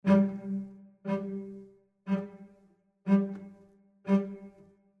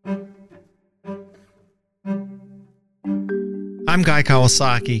I'm Guy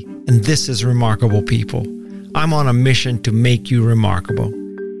Kawasaki, and this is Remarkable People. I'm on a mission to make you remarkable.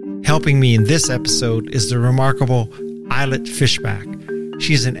 Helping me in this episode is the remarkable Eilert Fishbach.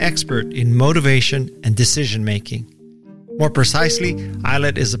 She's an expert in motivation and decision-making. More precisely,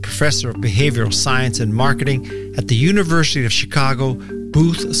 Eilert is a professor of behavioral science and marketing at the University of Chicago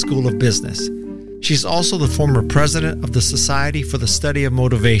Booth School of Business. She's also the former president of the Society for the Study of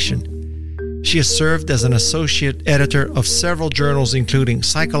Motivation. She has served as an associate editor of several journals, including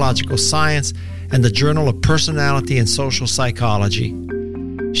Psychological Science and the Journal of Personality and Social Psychology.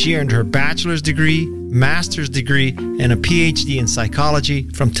 She earned her bachelor's degree, master's degree, and a PhD in psychology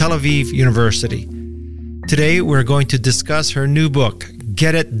from Tel Aviv University. Today, we're going to discuss her new book,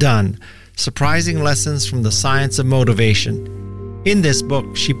 Get It Done: Surprising Lessons from the Science of Motivation. In this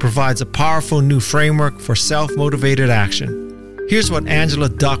book, she provides a powerful new framework for self-motivated action. Here's what Angela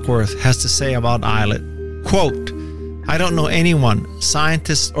Duckworth has to say about Eilert. Quote, "I don't know anyone,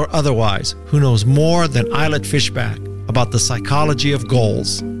 scientist or otherwise, who knows more than Eilert Fishbach about the psychology of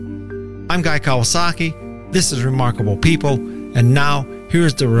goals." I'm Guy Kawasaki, this is Remarkable People, and now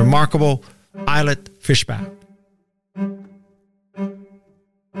here's the remarkable Eilert Fishbach.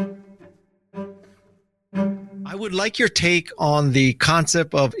 I would like your take on the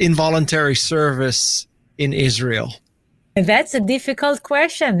concept of involuntary service in Israel. That's a difficult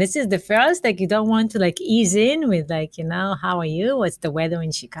question. This is the first, you don't want to ease in with how are you? What's the weather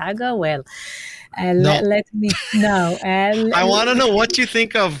in Chicago? Well, let me know. I want to know what you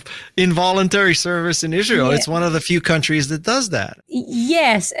think of involuntary service in Israel. Yeah. It's one of the few countries that does that.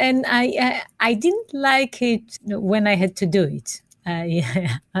 Yes, and I didn't like it when I had to do it.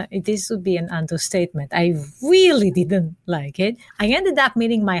 This would be an understatement. I really didn't like it. I ended up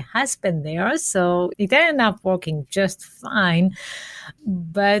meeting my husband there, so it ended up working just fine.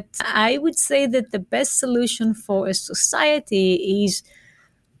 But I would say that the best solution for a society is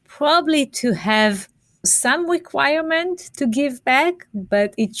probably to have some requirement to give back,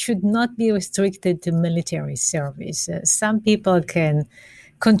 but it should not be restricted to military service. Some people can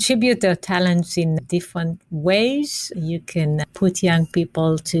contribute their talents in different ways. You can put young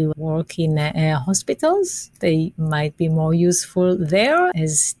people to work in hospitals. They might be more useful there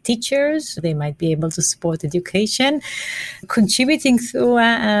as teachers. They might be able to support education. Contributing through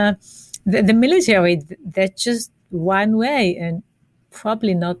the military, that's just one way, and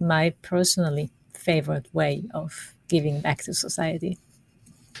probably not my personally favorite way of giving back to society.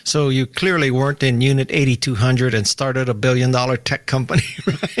 So you clearly weren't in Unit 8200 and started a billion-dollar tech company,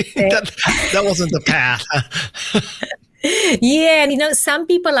 right? That wasn't the path. Yeah, some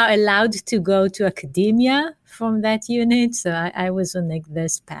people are allowed to go to academia from that unit. So I was on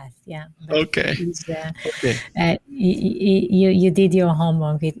this path, yeah. But okay. You did your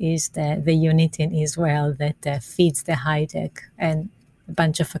homework. It is the unit in Israel that feeds the high tech and a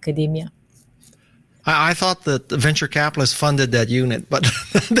bunch of academia. I thought that the venture capitalists funded that unit, but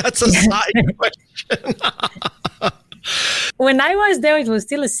that's a side question. When I was there, it was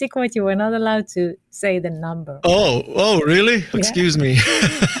still a secret. You were not allowed to say the number. Oh, really? Yeah. Excuse me.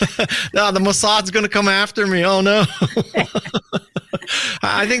 Now the Mossad's going to come after me. Oh, no.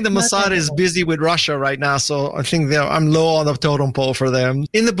 I think the Mossad is busy with Russia right now, so I think I'm low on the totem pole for them.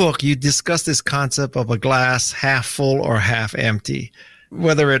 In the book, you discuss this concept of a glass half full or half empty,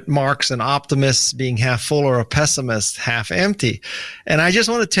 whether it marks an optimist being half full or a pessimist half empty. And I just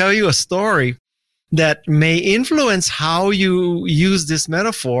want to tell you a story that may influence how you use this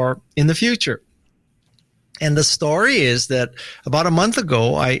metaphor in the future. And the story is that about a month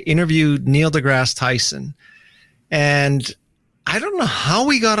ago, I interviewed Neil deGrasse Tyson. And I don't know how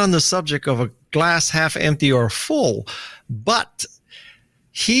we got on the subject of a glass half empty or full, but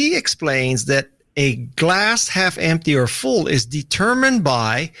he explains that a glass half empty or full is determined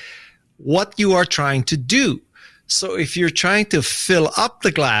by what you are trying to do. So if you're trying to fill up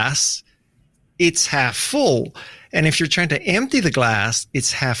the glass, it's half full. And if you're trying to empty the glass,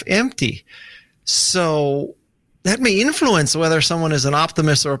 it's half empty. So that may influence whether someone is an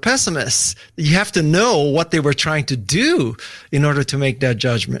optimist or a pessimist. You have to know what they were trying to do in order to make that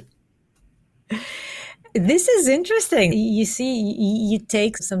judgment. This is interesting. You see, you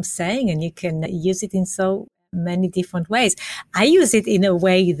take some saying and you can use it in so many different ways. I use it in a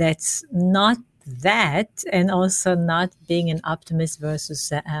way that's not that, and also not being an optimist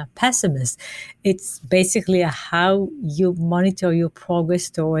versus a pessimist. It's basically how you monitor your progress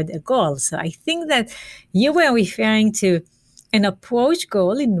toward a goal. So I think that you were referring to an approach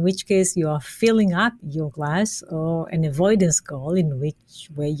goal, in which case you are filling up your glass, or an avoidance goal, in which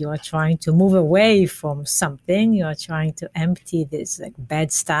way you are trying to move away from something. You are trying to empty this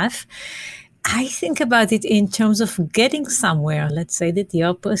bad stuff. I think about it in terms of getting somewhere. Let's say that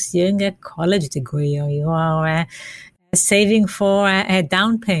you're pursuing a college degree or you are saving for a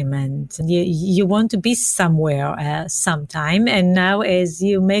down payment. You want to be somewhere sometime. And now as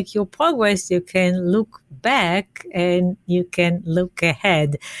you make your progress, you can look back and you can look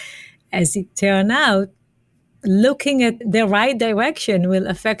ahead. As it turned out, looking at the right direction will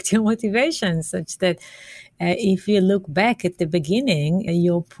affect your motivation, such that if you look back at the beginning,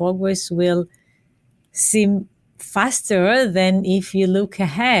 your progress will seem faster than if you look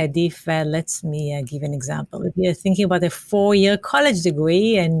ahead. If let me give an example. If you're thinking about a 4-year college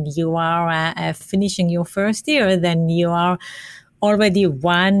degree and you are finishing your first year, then you are already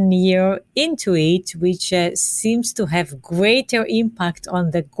 1 year into it, which seems to have greater impact on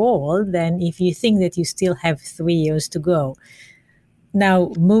the goal than if you think that you still have 3 years to go.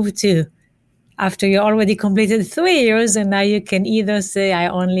 Now move to after you already completed 3 years, and now you can either say, I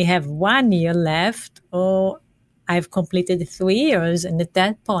only have 1 year left, or I've completed 3 years. And at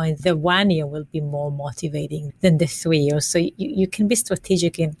that point, the 1 year will be more motivating than the 3 years. So you can be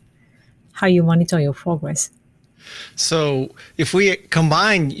strategic in how you monitor your progress. So if we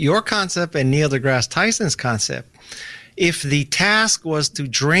combine your concept and Neil deGrasse Tyson's concept, if the task was to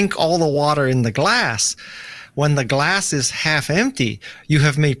drink all the water in the glass, when the glass is half empty, you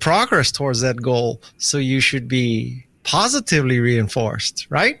have made progress towards that goal. So you should be positively reinforced,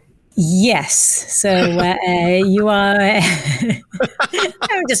 right? Yes. So you are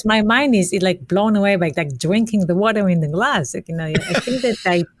my mind is like blown away by like drinking the water in the glass. Like, I think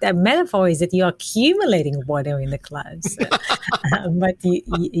that that metaphor is that you're accumulating water in the glass. But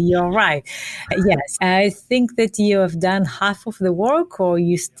you're right. Yes. I think that you have done half of the work, or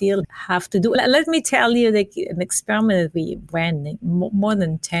you still have to do. Let me tell you an experiment that we ran more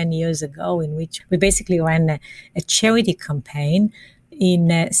than 10 years ago, in which we basically ran a charity campaign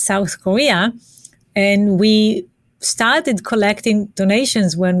in South Korea, and we started collecting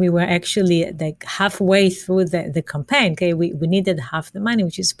donations when we were actually like halfway through the campaign. Okay, we needed half the money,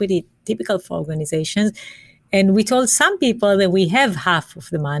 which is pretty typical for organizations. And we told some people that we have half of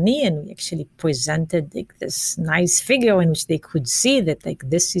the money, and we actually presented like this nice figure in which they could see that like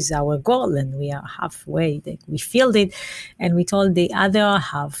this is our goal and we are halfway, like we filled it. And we told the other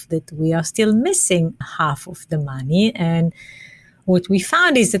half that we are still missing half of the money. And what we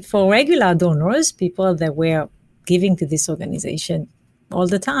found is that for regular donors, people that were giving to this organization all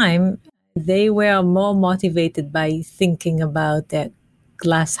the time, they were more motivated by thinking about that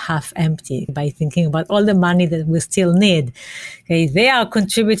glass half empty, by thinking about all the money that we still need. Okay, they are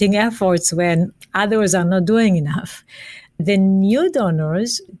contributing efforts when others are not doing enough. The new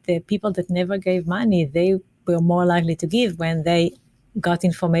donors, the people that never gave money, they were more likely to give when they got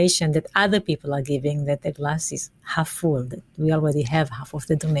information that other people are giving, that the glass is half full, that we already have half of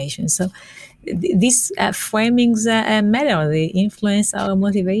the donation. So these framings matter. They influence our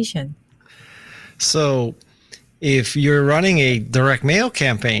motivation. So if you're running a direct mail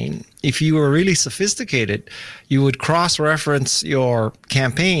campaign, if you were really sophisticated, you would cross-reference your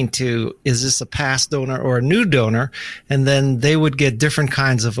campaign to, is this a past donor or a new donor? And then they would get different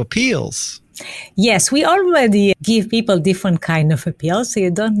kinds of appeals. Yes, we already give people different kind of appeals, so you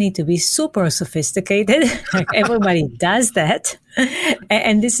don't need to be super sophisticated. Everybody does that.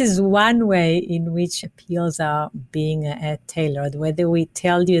 And this is one way in which appeals are being tailored, whether we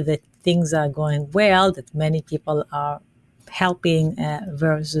tell you that things are going well, that many people are helping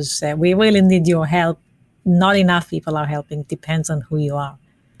versus we really need your help, not enough people are helping, depends on who you are.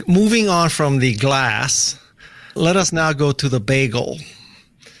 Moving on from the glass, let us now go to the bagel.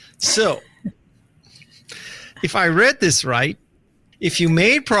 So, if I read this right, if you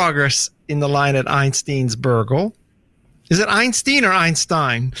made progress in the line at Einstein's Burgle, is it Einstein or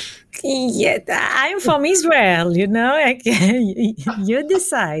Einstein? Yeah, I'm from Israel, you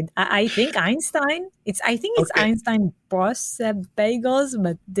decide. I think Einstein. I think it's okay. Einstein Bros bagels,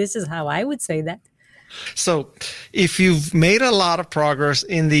 but this is how I would say that. So if you've made a lot of progress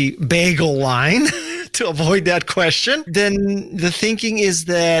in the bagel line, to avoid that question, then the thinking is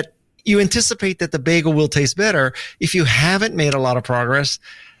that you anticipate that the bagel will taste better. If you haven't made a lot of progress,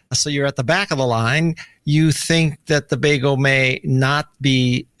 so you're at the back of the line, you think that the bagel may not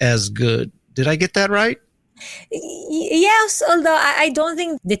be as good. Did I get that right? Yes, although I don't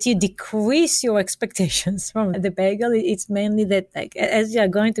think that you decrease your expectations from the bagel. It's mainly that like as you're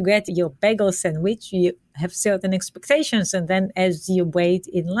going to get your bagel sandwich, you have certain expectations. And then as you wait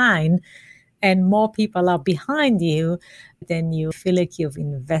in line and more people are behind you, then you feel like you've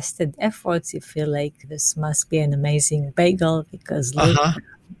invested efforts. You feel like this must be an amazing bagel because look,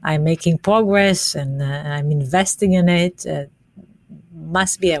 I'm making progress and I'm investing in it.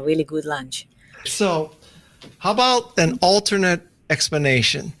 Must be a really good lunch. So how about an alternate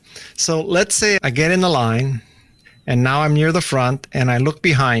explanation? So let's say I get in the line and now I'm near the front and I look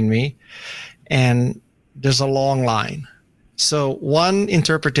behind me and there's a long line. So one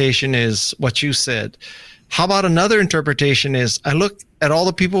interpretation is what you said. How about another interpretation is I look at all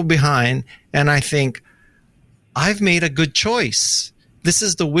the people behind and I think, I've made a good choice. This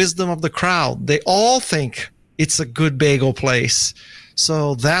is the wisdom of the crowd. They all think it's a good bagel place.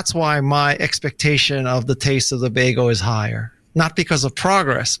 So that's why my expectation of the taste of the bagel is higher. Not because of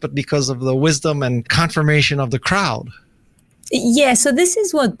progress, but because of the wisdom and confirmation of the crowd. Yeah, so this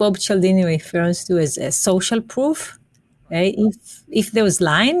is what Bob Cialdini refers to as a social proof. Okay? If there's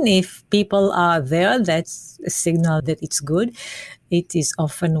line, if people are there, that's a signal that it's good. It is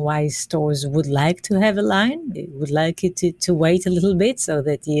often why stores would like to have a line. They would like you to wait a little bit so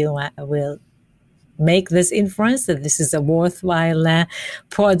that you will make this inference that this is a worthwhile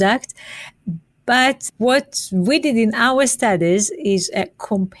product. But what we did in our studies is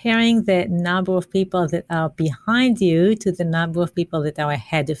comparing the number of people that are behind you to the number of people that are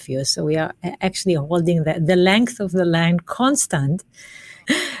ahead of you. So we are actually holding the length of the line constant.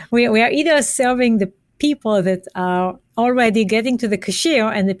 We are either serving the people that are already getting to the cashier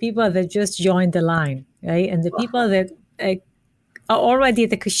and the people that just joined the line, right? And the people that are already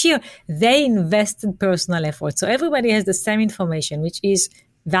at the cashier, they invested personal effort. So everybody has the same information, which is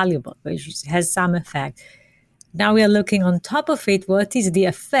valuable, which has some effect. Now we are looking on top of it, what is the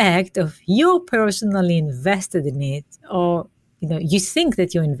effect of you personally invested in it, or you think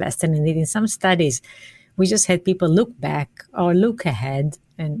that you invested in it. In some studies, we just had people look back or look ahead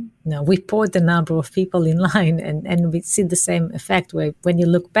and report the number of people in line, and we see the same effect where when you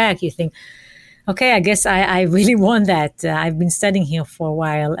look back, you think, okay, I guess I really want that. I've been studying here for a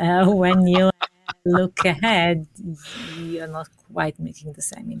while. When you look ahead, you're not quite making the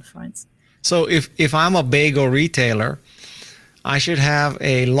same inference. So if I'm a bagel retailer, I should have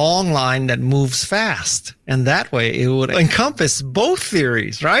a long line that moves fast. And that way it would encompass both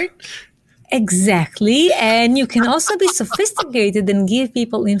theories, right? Exactly. And you can also be sophisticated and give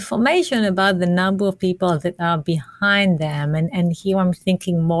people information about the number of people that are behind them. And here I'm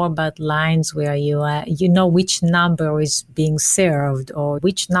thinking more about lines where you know which number is being served or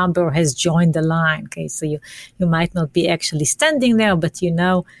which number has joined the line. Okay, so you might not be actually standing there, but you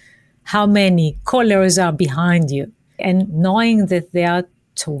know how many callers are behind you. And knowing that there are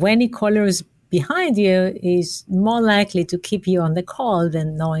 20 callers behind you is more likely to keep you on the call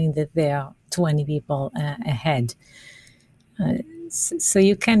than knowing that there are 20 people ahead. So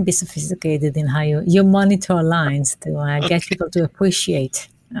you can be sophisticated in how you monitor lines to get people to appreciate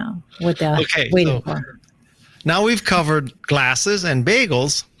what they're waiting for. Now we've covered glasses and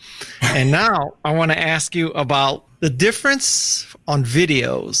bagels, and now I want to ask you about the difference on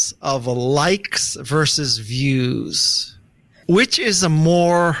videos of likes versus views. Which is a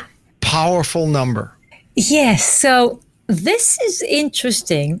more powerful number? Yes, so this is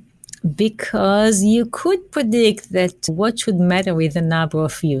interesting because you could predict that what should matter is the number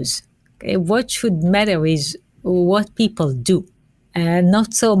of views. Okay? What should matter is what people do, and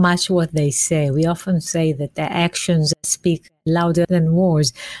not so much what they say. We often say that their actions speak louder than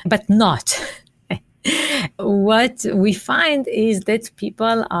words, but not. What we find is that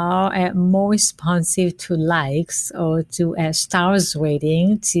people are more responsive to likes or to stars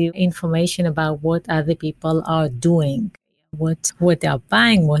rating, to information about what other people are doing, what they are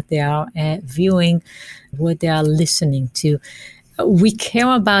buying, what they are viewing, what they are listening to. We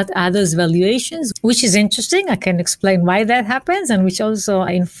care about others' valuations, which is interesting. I can explain why that happens, and which also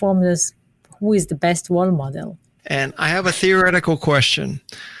informs us who is the best role model. And I have a theoretical question.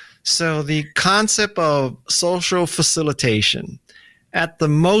 So the concept of social facilitation, at the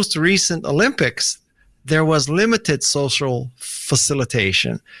most recent Olympics, there was limited social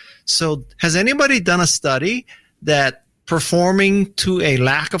facilitation. So has anybody done a study that performing to a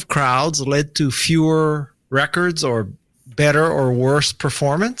lack of crowds led to fewer records or better or worse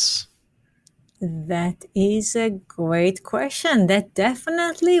performance? That is a great question. That's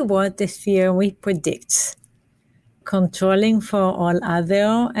definitely what the theory predicts. Controlling for all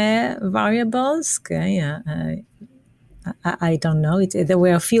other variables. Okay, I don't know. There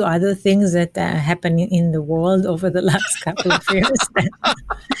were a few other things that happened in the world over the last couple of years.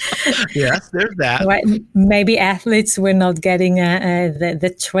 Yes, there's that. Right. Maybe athletes were not getting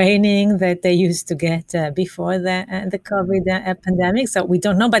the training that they used to get before the COVID pandemic. So we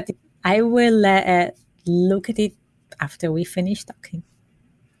don't know, but I will look at it after we finish talking.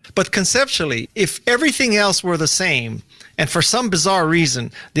 But conceptually, if everything else were the same, and for some bizarre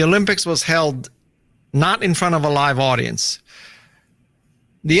reason, the Olympics was held not in front of a live audience,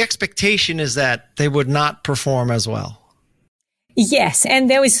 The expectation is that they would not perform as well. Yes, and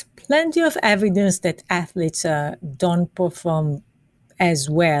there is plenty of evidence that athletes don't perform as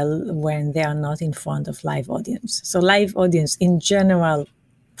well when they are not in front of live audience. So live audience in general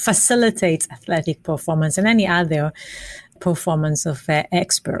facilitates athletic performance and any other performance of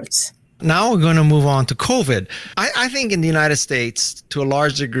experts. Now we're going to move on to COVID. I think in the United States, to a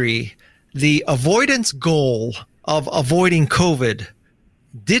large degree, the avoidance goal of avoiding COVID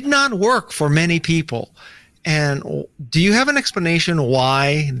did not work for many people. And do you have an explanation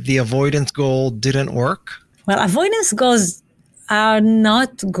why the avoidance goal didn't work? Well, avoidance goals are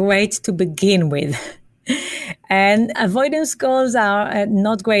not great to begin with. And avoidance goals are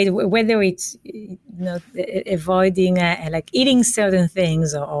not great, whether it's avoiding like eating certain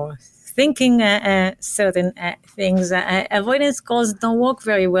things or thinking certain things. Avoidance goals don't work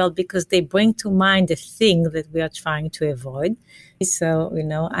very well because they bring to mind the thing that we are trying to avoid. So,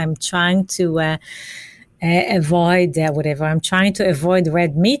 I'm trying to avoid whatever. I'm trying to avoid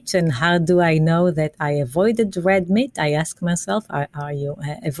red meat. And how do I know that I avoided red meat? I ask myself, are you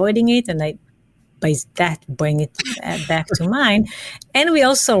avoiding it? And I, by that, bring it back to mind. And we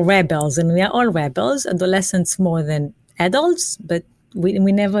also rebels, and we are all rebels, adolescents more than adults, but we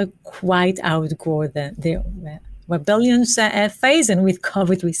never quite outgrow the rebellion phase, and with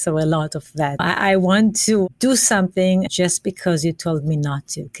COVID, we saw a lot of that. I want to do something just because you told me not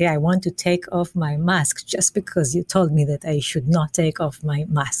to, okay? I want to take off my mask just because you told me that I should not take off my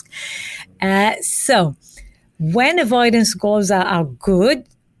mask. So when avoidance goals are good,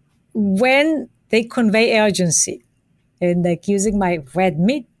 when they convey urgency, and like using my red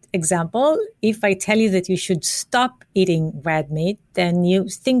meat example, if I tell you that you should stop eating red meat, then you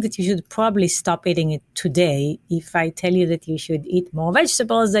think that you should probably stop eating it today. If I tell you that you should eat more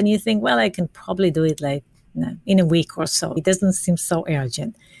vegetables, then you think, well, I can probably do it in a week or so. It doesn't seem so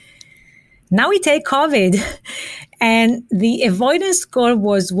urgent. Now we take COVID, and the avoidance goal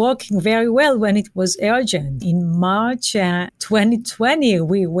was working very well when it was urgent. In March 2020,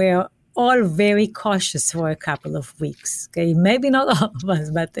 we were all very cautious for a couple of weeks. Okay, maybe not all of us,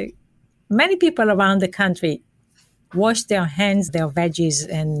 but many people around the country washed their hands, their veggies,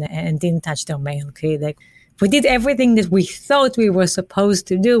 and didn't touch their mail. Okay, like we did everything that we thought we were supposed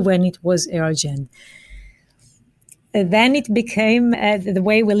to do when it was urgent. Then it became the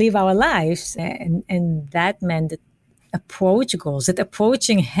way we live our lives, and that meant that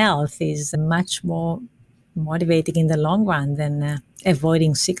approaching health is much more motivating in the long run than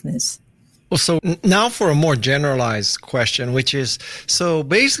avoiding sickness. Well, so now for a more generalized question, which is, so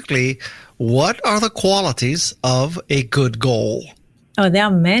basically, what are the qualities of a good goal? Oh, there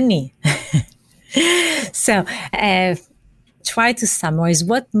are many. So try to summarize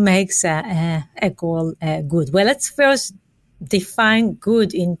what makes a goal good. Well, let's first define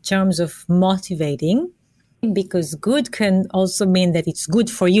good in terms of motivating, because good can also mean that it's good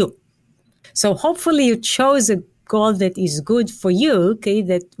for you. So hopefully you chose a goal that is good for you, okay,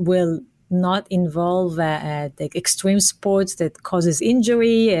 that will not involve like extreme sports that causes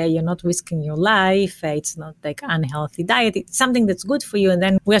injury. You're not risking your life. It's not like unhealthy diet. It's something that's good for you. And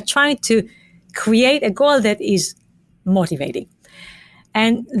then we're trying to create a goal that is motivating.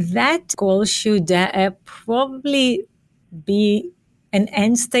 And that goal should probably be an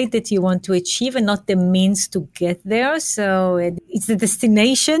end state that you want to achieve and not the means to get there. So it's the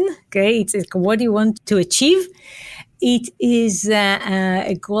destination, okay? It's what you want to achieve. It is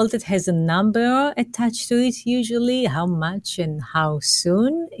a goal that has a number attached to it, usually, how much and how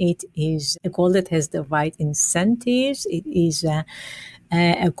soon. It is a goal that has the right incentives. It is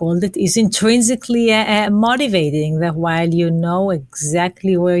a goal that is intrinsically motivating, that while you know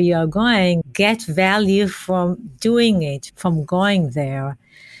exactly where you are going, get value from doing it, from going there.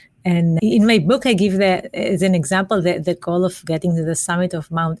 And in my book, I give as an example the goal of getting to the summit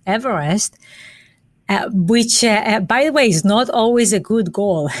of Mount Everest, which, by the way, is not always a good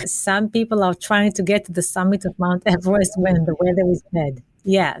goal. Some people are trying to get to the summit of Mount Everest when the weather is bad.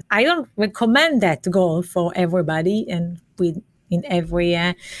 Yeah, I don't recommend that goal for everybody and in every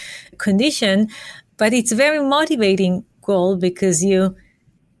condition, but it's a very motivating goal because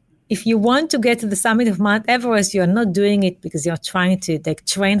if you want to get to the summit of Mount Everest, you're not doing it because you're trying to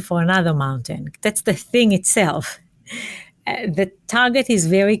train for another mountain. That's the thing itself. The target is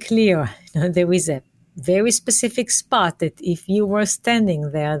very clear. There is a very specific spot that if you were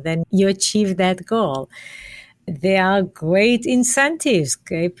standing there, then you achieve that goal. There are great incentives.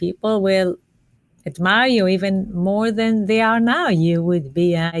 Okay? People will admire you even more than they are now. You would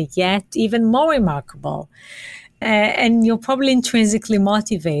be yet even more remarkable. And you're probably intrinsically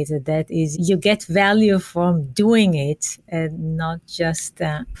motivated. That is, you get value from doing it and not just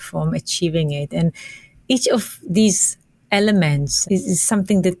from achieving it. And each of these elements is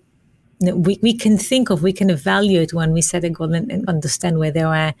something that we can think of, we can evaluate when we set a goal and understand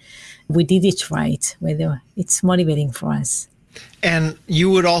whether we did it right, whether it's motivating for us. And you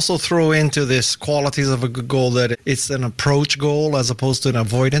would also throw into this qualities of a good goal that it's an approach goal as opposed to an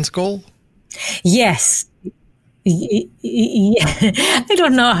avoidance goal? Yes. Yeah. I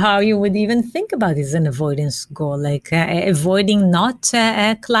don't know how you would even think about it as an avoidance goal, like avoiding not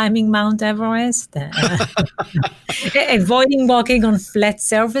climbing Mount Everest, avoiding walking on flat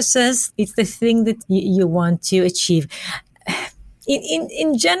surfaces. It's the thing that you want to achieve.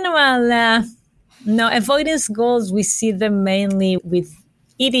 In general, no, avoidance goals, we see them mainly with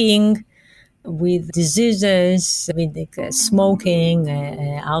eating, with diseases, with smoking,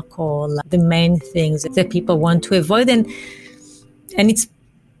 alcohol, the main things that people want to avoid. And it's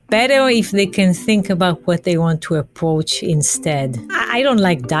better if they can think about what they want to approach instead. I don't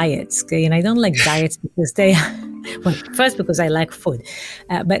like diets, okay? And I don't like diets because well, first, because I like food.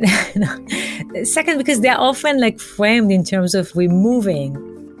 But second, because they're often like framed in terms of removing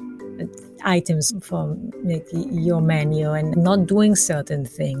items from your menu and not doing certain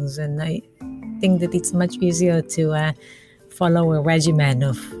things. And I think that it's much easier to follow a regimen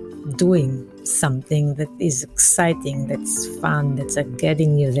of doing something that is exciting, that's fun, that's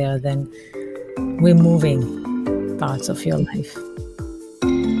getting you there, than removing parts of your life.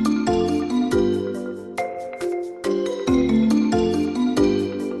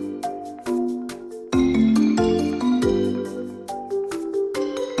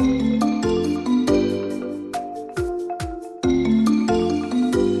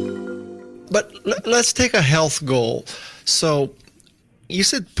 Let's take a health goal. So you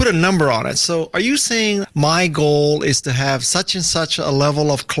said put a number on it. So are you saying my goal is to have such and such a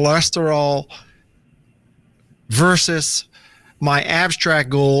level of cholesterol versus my abstract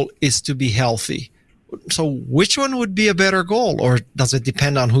goal is to be healthy? So which one would be a better goal, or does it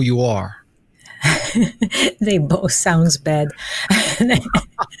depend on who you are? They both sounds bad.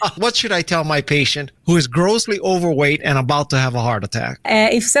 What should I tell my patient who is grossly overweight and about to have a heart attack?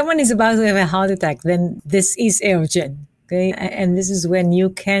 If someone is about to have a heart attack, then this is urgent. Okay? And this is when you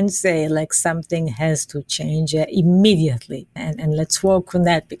can say like something has to change immediately. And let's work on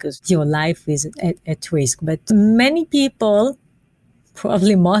that because your life is at risk. But many people,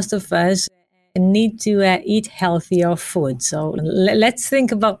 probably most of us, need to eat healthier food. So let's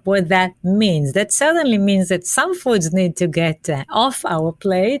think about what that means. That certainly means that some foods need to get off our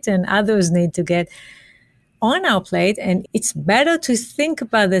plate and others need to get on our plate. And it's better to think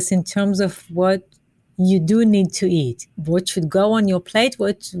about this in terms of what you do need to eat, what should go on your plate,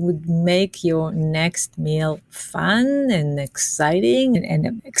 what would make your next meal fun and exciting and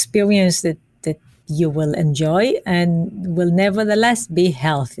an experience that you will enjoy and will nevertheless be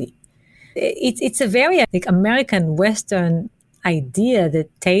healthy. It's a very American Western idea that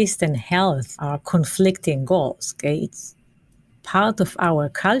taste and health are conflicting goals. Okay, it's part of our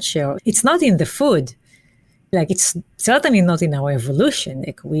culture. It's not in the food. It's certainly not in our evolution.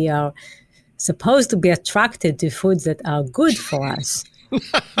 We are supposed to be attracted to foods that are good for us.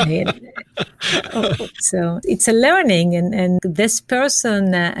 So it's a learning, and this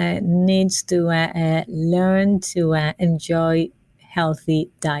person needs to learn to enjoy healthy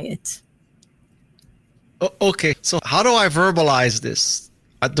diet. Okay, so how do I verbalize this?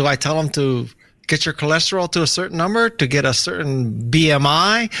 Do I tell them to get your cholesterol to a certain number, to get a certain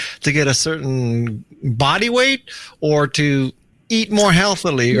BMI, to get a certain body weight, or to eat more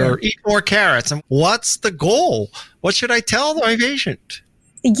healthily or eat more carrots? And what's the goal? What should I tell my patient?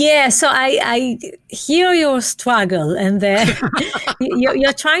 Yeah, so I hear your struggle, and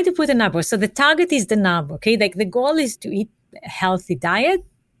you're trying to put a number. So the target is the number, okay? The goal is to eat a healthy diet.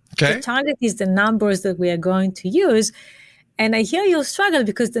 Okay. The target is the numbers that we are going to use. And I hear you struggle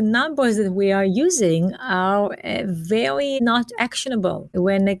because the numbers that we are using are very not actionable.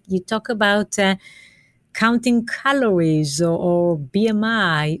 When you talk about counting calories or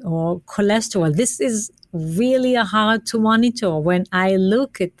BMI or cholesterol, this is really hard to monitor. When I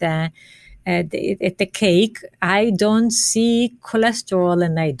look at the cake, I don't see cholesterol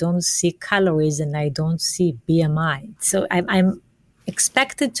and I don't see calories and I don't see BMI. So I'm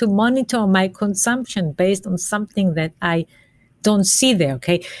expected to monitor my consumption based on something that I don't see there,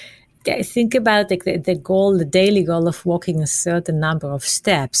 okay? Think about the goal, the daily goal of walking a certain number of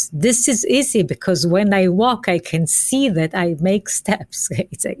steps. This is easy because when I walk, I can see that I make steps.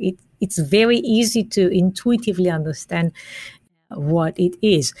 It's very easy to intuitively understand what it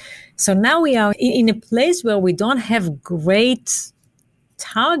is. So now we are in a place where we don't have great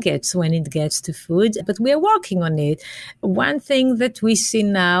targets when it gets to food, but we are working on it. One thing that we see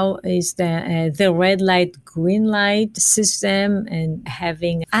now is the red light, green light system, and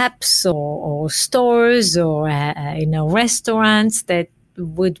having apps or stores or restaurants that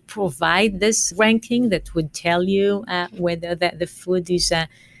would provide this ranking that would tell you whether the food is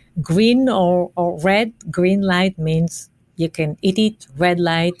green or red. Green light means you can eat it. Red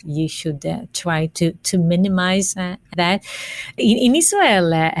light, you should try to minimize that. In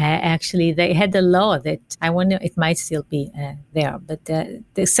Israel, actually, they had a law that, I wonder, it might still be there, but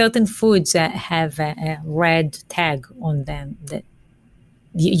the certain foods have a red tag on them that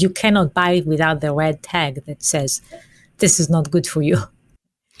you cannot buy it without the red tag that says, this is not good for you.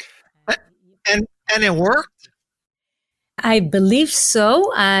 And it worked? I believe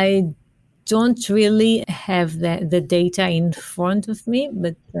so. I don't really have the data in front of me,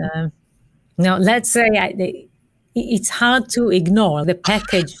 but no, let's say it's hard to ignore. The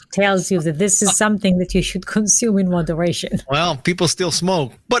package tells you that this is something that you should consume in moderation. Well, people still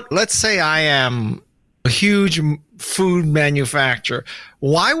smoke. But let's say I am a huge food manufacturer.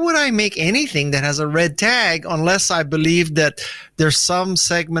 Why would I make anything that has a red tag unless I believe that there's some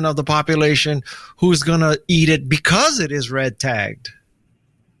segment of the population who's going to eat it because it is red tagged?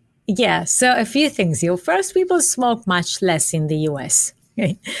 Yeah, so a few things here. First, people smoke much less in the US.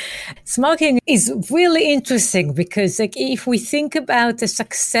 Smoking is really interesting because if we think about a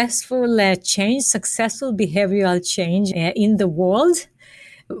successful successful behavioral change in the world,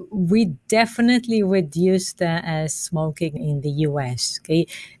 we definitely reduced smoking in the US. Okay?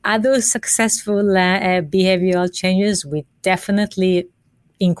 Other successful behavioral changes, we definitely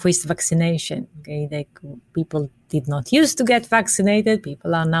increased vaccination. Okay? Like people did not used to get vaccinated.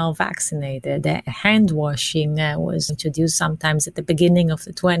 People are now vaccinated. Hand washing was introduced sometimes at the beginning of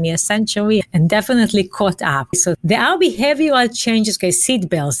the 20th century and definitely caught up. So there are behavioral changes, okay,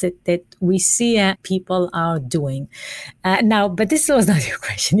 seatbelts that we see people are doing. Now, but this was not your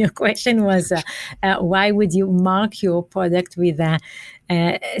question. Your question was, why would you mark your product with a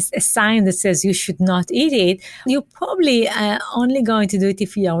sign that says you should not eat it? You're probably only going to do it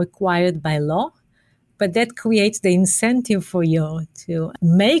if you are required by law. But that creates the incentive for you to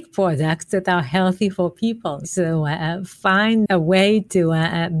make products that are healthy for people. So find a way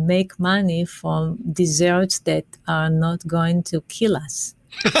to make money from desserts that are not going to kill us.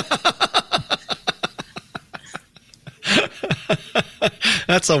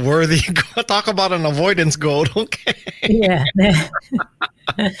 That's a worthy, talk about an avoidance goal. Okay. Yeah.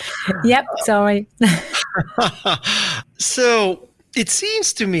 Yep, sorry. So it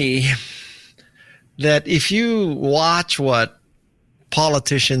seems to me that if you watch what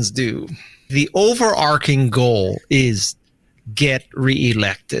politicians do, the overarching goal is get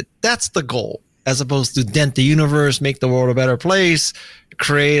reelected. That's the goal, as opposed to dent the universe, make the world a better place,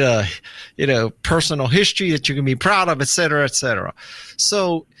 create a, personal history that you can be proud of, et cetera, et cetera.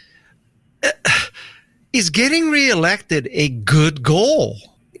 So is getting reelected a good goal?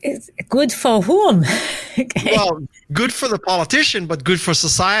 It's good for whom? Okay. Well, good for the politician, but good for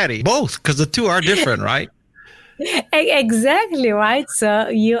society. Both, because the two are different, right? Exactly right. So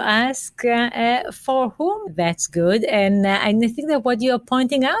you ask for whom that's good. And I think that what you're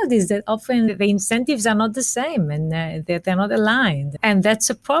pointing out is that often the incentives are not the same and they're not aligned. And that's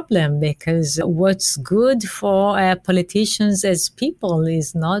a problem because what's good for politicians as people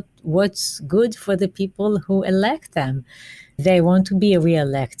is not what's good for the people who elect them. They want to be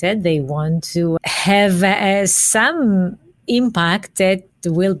re-elected. They want to have some impact that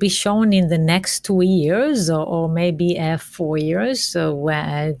will be shown in the next 2 years or maybe 4 years. So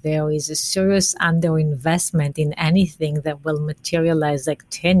there is a serious underinvestment in anything that will materialize like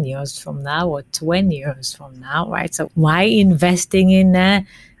 10 years from now or 20 years from now, right? So why investing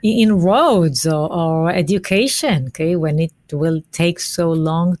in roads or education, okay, when it will take so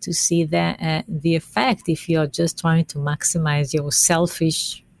long to see the effect if you're just trying to maximize your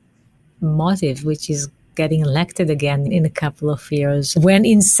selfish motive, which is getting elected again in a couple of years. When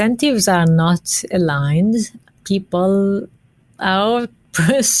incentives are not aligned, people are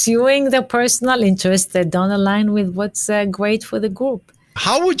pursuing their personal interests that don't align with what's great for the group.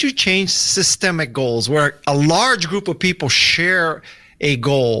 How would you change systemic goals where a large group of people share a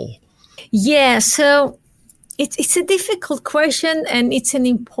goal? Yeah, so it's a difficult question and it's an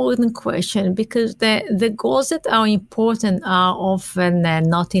important question because the goals that are important are often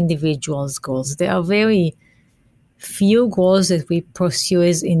not individuals' goals. They are very few goals that we pursue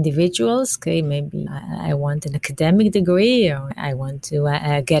as individuals. Okay, maybe I want an academic degree, or I want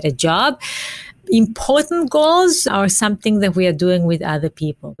to get a job. Important goals are something that we are doing with other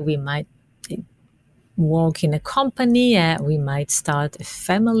people. We might work in a company, we might start a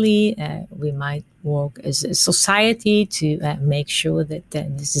family, we might work as a society to make sure that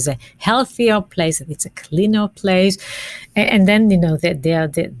this is a healthier place, that it's a cleaner place. And then, that there are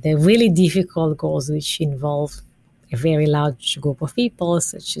the really difficult goals which involve a very large group of people,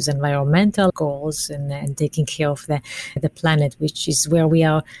 such as environmental goals and taking care of the planet, which is where we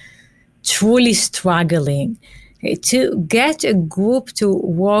are truly struggling. To get a group to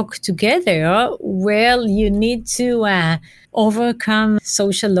work together, well, you need to overcome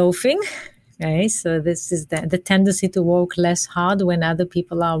social loafing. Okay, so this is the tendency to work less hard when other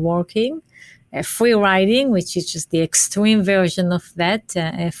people are working. Free riding, which is just the extreme version of that.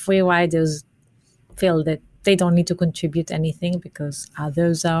 Free riders feel that they don't need to contribute anything because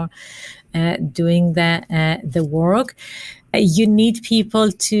others are doing the work. You need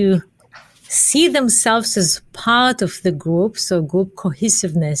people to see themselves as part of the group. So group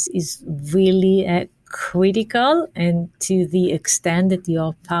cohesiveness is really critical. And to the extent that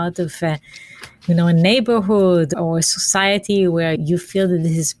you're part of a neighborhood or a society where you feel that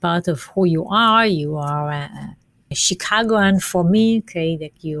this is part of who you are a Chicagoan for me, okay,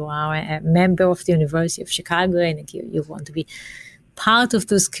 that you are a member of the University of Chicago and you want to be part of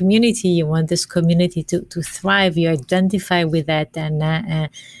this community, you want this community to thrive, you identify with that, and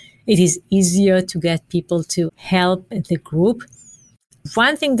it is easier to get people to help the group.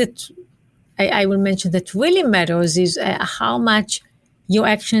 One thing that I will mention that really matters is how much your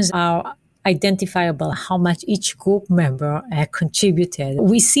actions are identifiable, how much each group member contributed.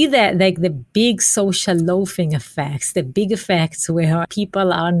 We see that like the big social loafing effects, the big effects where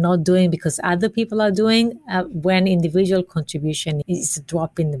people are not doing because other people are doing when individual contribution is a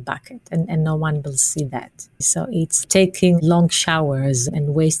drop in the bucket and no one will see that. So it's taking long showers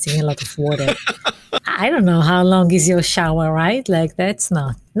and wasting a lot of water. I don't know how long is your shower, right? Like that's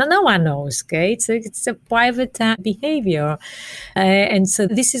not. No one knows, okay? It's a private behavior. And so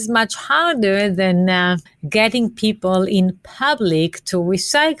this is much harder than getting people in public to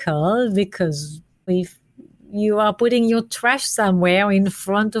recycle, because if you are putting your trash somewhere in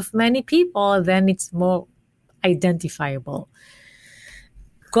front of many people, then it's more identifiable.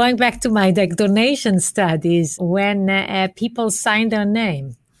 Going back to my donation studies, when people sign their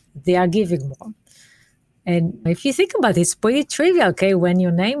name, they are giving more. And if you think about it, it's pretty trivial, okay? When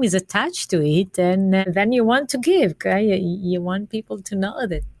your name is attached to it, and then you want to give, okay? You want people to know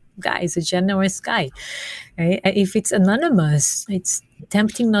that guy is a generous guy. Okay? If it's anonymous, it's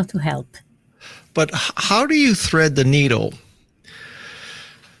tempting not to help. But how do you thread the needle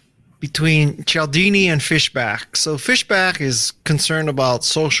between Cialdini and Fishback? So Fishback is concerned about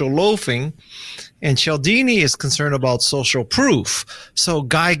social loafing, and Cialdini is concerned about social proof. So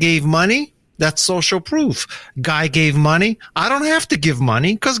Guy gave money. That's social proof. Guy gave money. I don't have to give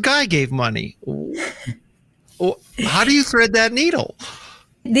money because Guy gave money. How do you thread that needle?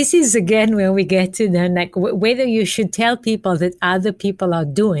 This is again where we get to whether you should tell people that other people are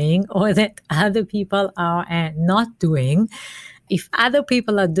doing or that other people are not doing. If other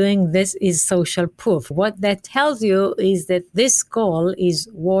people are doing, this is social proof. What that tells you is that this goal is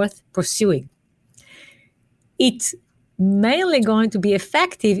worth pursuing. It's mainly going to be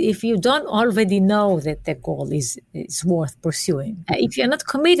effective if you don't already know that the goal is worth pursuing. If you're not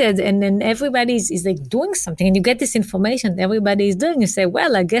committed and then everybody is like doing something and you get this information everybody is doing, you say,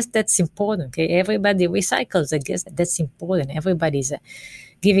 well, I guess that's important. Okay, everybody recycles. I guess that's important. Everybody's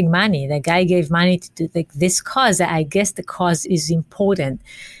giving money. The guy gave money to this cause. I guess the cause is important.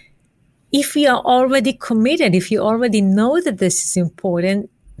 If you are already committed, if you already know that this is important,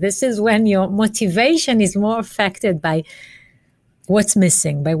 this is when your motivation is more affected by what's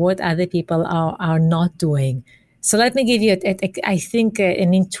missing, by what other people are not doing. So let me give you, I think,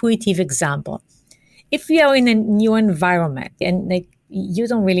 an intuitive example. If you are in a new environment and you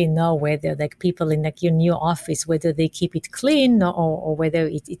don't really know whether people in your new office, whether they keep it clean or whether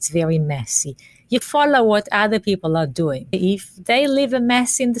it's very messy. You follow what other people are doing. If they leave a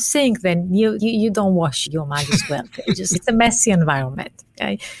mess in the sink, then you don't wash your mug as well. Okay? It's a messy environment.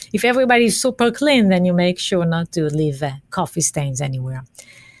 Okay? If everybody is super clean, then you make sure not to leave coffee stains anywhere.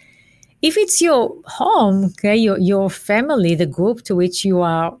 If it's your home, okay, your family, the group to which you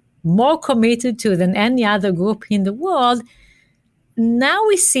are more committed to than any other group in the world, now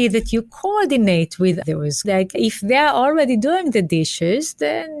we see that you coordinate with others. Like if they're already doing the dishes,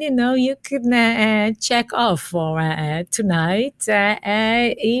 then, you can check off for tonight.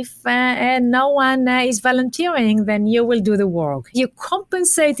 If no one is volunteering, then you will do the work. You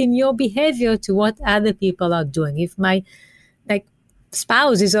compensate in your behavior to what other people are doing. If my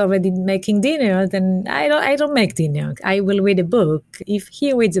spouse is already making dinner, then I don't make dinner. I will read a book. If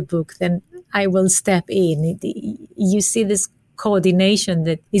he reads a book, then I will step in. You see this coordination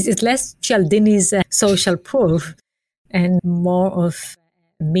that is less Cialdini's social proof and more of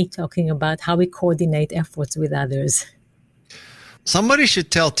me talking about how we coordinate efforts with others. Somebody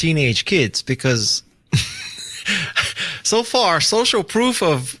should tell teenage kids, because so far social proof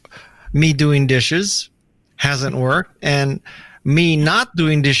of me doing dishes hasn't worked, and me not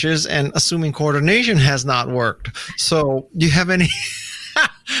doing dishes and assuming coordination has not worked. So do you have any,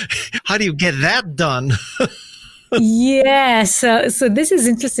 how do you get that done? Yeah, so this is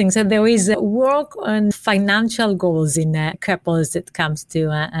interesting. So there is work on financial goals in couples that comes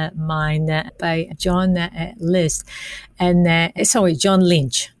to mind by John List and John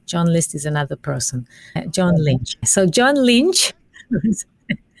Lynch. John List is another person. John Lynch. So John Lynch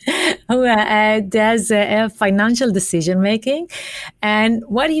who does financial decision making. And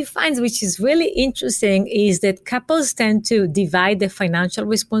what he finds, which is really interesting, is that couples tend to divide their financial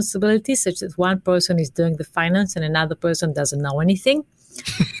responsibilities, such that one person is doing the finance and another person doesn't know anything.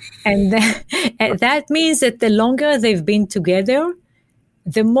 And that means that the longer they've been together,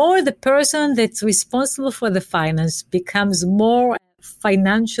 the more the person that's responsible for the finance becomes more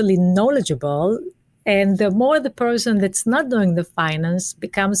financially knowledgeable, and the more the person that's not doing the finance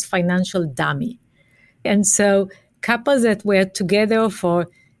becomes financial dummy. And so couples that were together for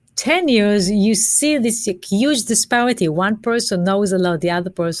 10 years, you see this huge disparity. One person knows a lot, the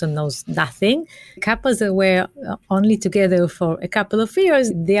other person knows nothing. Couples that were only together for a couple of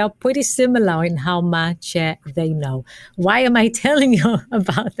years, they are pretty similar in how much they know. Why am I telling you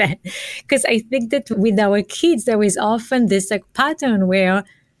about that? Because I think that with our kids, there is often this pattern where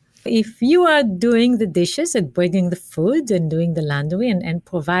if you are doing the dishes and bringing the food and doing the laundry and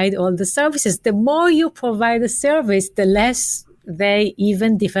provide all the services, the more you provide the service, the less they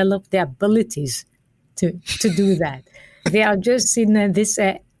even develop the abilities to do that. They are just in this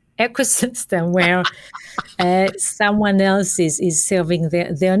ecosystem where someone else is serving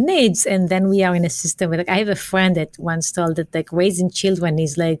their needs, and then we are in a system where, I have a friend that once told that raising children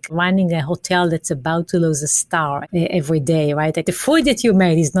is like running a hotel that's about to lose a star every day, right? Like the food that you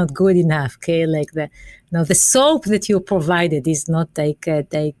made is not good enough, okay? Like the soap that you provided is not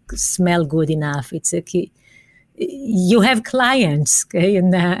they smell good enough. It's you have clients, okay,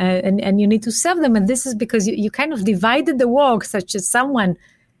 and you need to serve them, and this is because you kind of divided the work, such as someone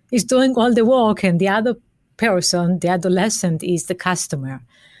is doing all the work and the other person, the adolescent, is the customer.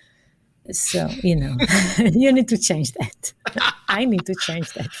 So, you need to change that. I need to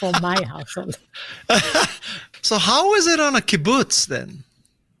change that for my household. So how is it on a kibbutz then?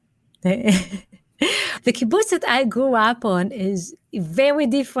 The kibbutz that I grew up on is very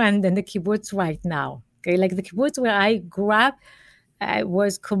different than the kibbutz right now. Okay, like the kibbutz where I grew up, I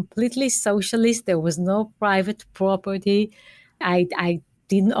was completely socialist. There was no private property. I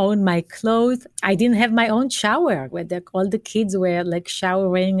didn't own my clothes. I didn't have my own shower, where all the kids were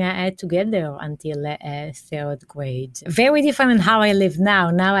showering together until third grade. Very different than how I live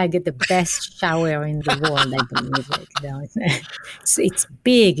now. Now I get the best shower in the world, I believe. It's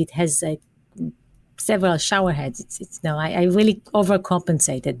big. It has several shower heads. I really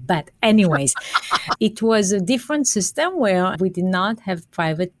overcompensated. But anyways, it was a different system where we did not have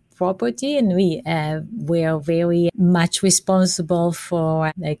private property, and we were very much responsible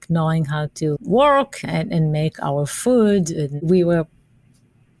for knowing how to work and make our food. And we were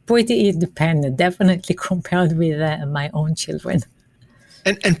pretty independent, definitely compared with my own children.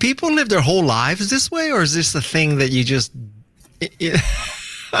 And people live their whole lives this way, or is this the thing that you just...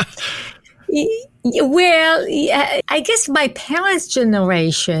 Well, I guess my parents'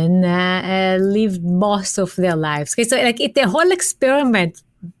 generation lived most of their lives. Okay, so the whole experiment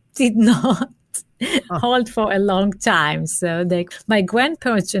did not hold for a long time. So my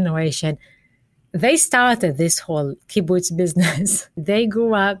grandparents' generation, they started this whole kibbutz business. They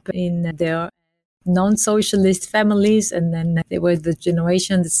grew up in their non-socialist families, and then they were the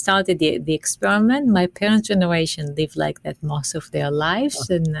generation that started the experiment. My parents' generation lived like that most of their lives,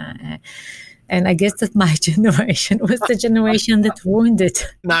 and I guess that my generation was the generation that ruined it.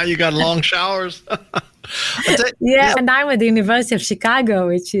 Now you got long showers. Yeah, and I'm at the University of Chicago,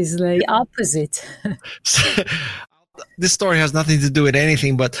 which is the opposite. This story has nothing to do with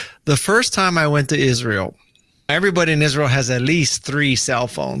anything, but the first time I went to Israel, Everybody in Israel has at least 3 cell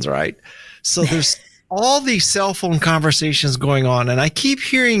phones, right? So there's all these cell phone conversations going on. And I keep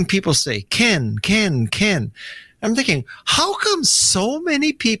hearing people say, Ken, Ken, Ken. I'm thinking, how come so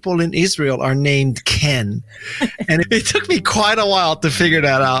many people in Israel are named Ken? And it took me quite a while to figure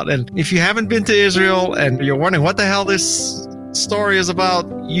that out. And if you haven't been to Israel and you're wondering what the hell this story is about,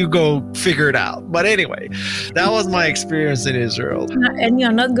 you go figure it out. But anyway, that was my experience in Israel. And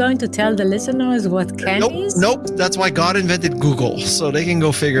you're not going to tell the listeners what Ken is? Nope. That's why God invented Google, so they can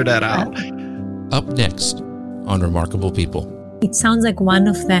go figure that out. Up next on Remarkable People. It sounds like one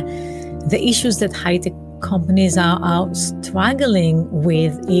of the issues that high-tech companies are struggling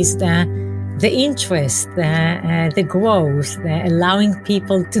with is the interest, the growth, allowing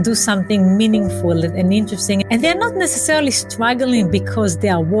people to do something meaningful and interesting. And they're not necessarily struggling because they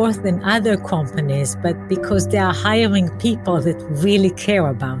are worse than other companies, but because they are hiring people that really care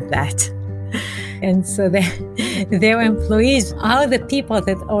about that. And so their employees are the people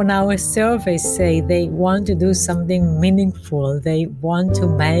that on our surveys say they want to do something meaningful. They want to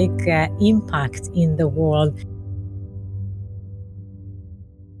make impact in the world.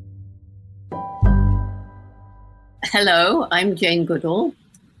 Hello, I'm Jane Goodall,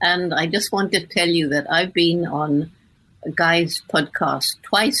 and I just want to tell you that I've been on Guy's podcast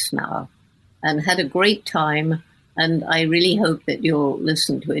twice now and had a great time, and I really hope that you'll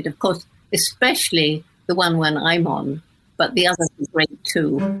listen to it. Of course, especially the one when I'm on, but the others are great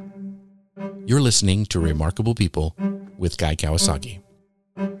too. You're listening to Remarkable People with Guy Kawasaki.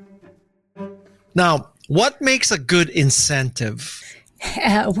 Now, what makes a good incentive?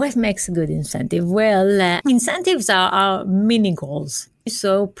 What makes a good incentive? Well, incentives are mini goals.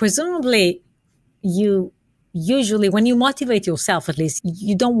 So presumably usually when you motivate yourself, at least,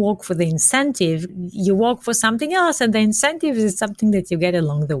 you don't work for the incentive, you work for something else. And the incentive is something that you get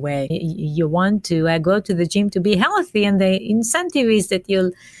along the way. You want to go to the gym to be healthy. And the incentive is that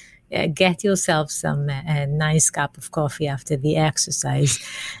you'll get yourself some nice cup of coffee after the exercise.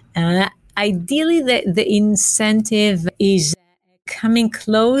 Ideally, the incentive is coming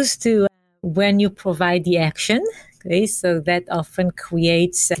close to when you provide the action. Okay, so that often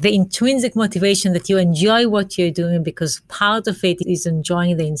creates the intrinsic motivation that you enjoy what you're doing, because part of it is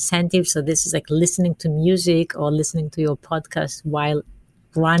enjoying the incentive. So this is like listening to music or listening to your podcast while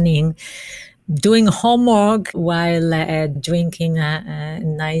running, doing homework while drinking a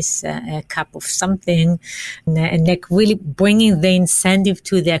nice cup of something, and like really bringing the incentive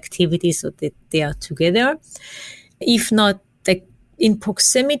to the activity so that they are together. If not, like in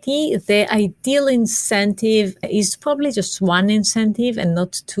proximity, the ideal incentive is probably just one incentive and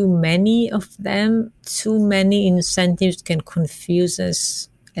not too many of them. Too many incentives can confuse us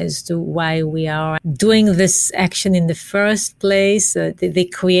as to why we are doing this action in the first place. They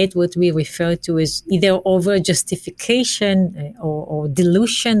create what we refer to as either over justification or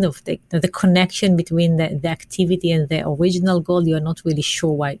dilution of the connection between the activity and the original goal. You're not really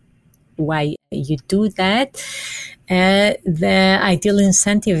sure why you do that. The ideal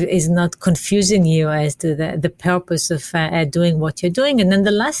incentive is not confusing you as to the purpose of doing what you're doing. And then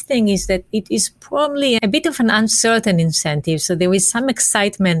the last thing is that it is probably a bit of an uncertain incentive. So there is some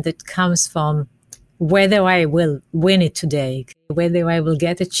excitement that comes from whether I will win it today, whether I will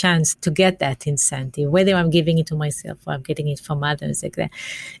get a chance to get that incentive, whether I'm giving it to myself or I'm getting it from others. Like that.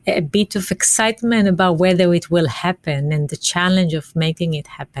 A bit of excitement about whether it will happen, and the challenge of making it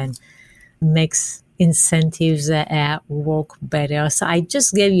happen makes incentives work better. So I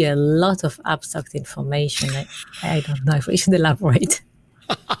just gave you a lot of abstract information. I don't know if we should elaborate.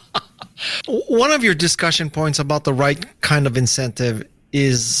 One of your discussion points about the right kind of incentive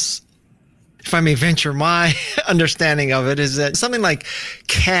is, if I may venture my understanding of it, is that something like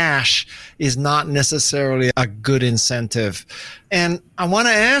cash is not necessarily a good incentive. And I want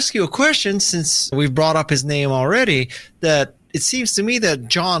to ask you a question, since we've brought up his name already, that it seems to me that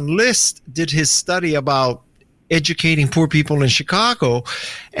John List did his study about educating poor people in Chicago,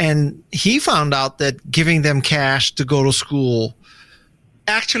 and he found out that giving them cash to go to school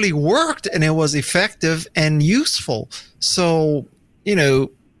actually worked, and it was effective and useful. So,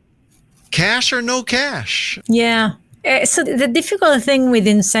 cash or no cash? Yeah. So the difficult thing with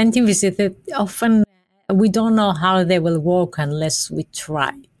incentives is that often we don't know how they will work unless we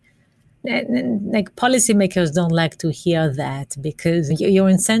try. Like policymakers don't like to hear that, because your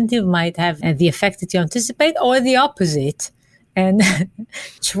incentive might have the effect that you anticipate or the opposite. And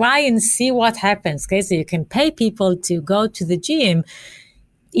try and see what happens. Okay, so you can pay people to go to the gym.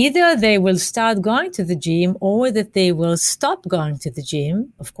 Either they will start going to the gym or that they will stop going to the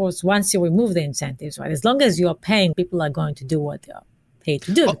gym. Of course, once you remove the incentives, right? As long as you're paying, people are going to do what paid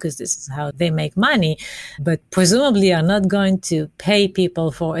to do because this is how they make money. But presumably are not going to pay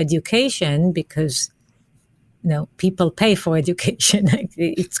people for education because people pay for education.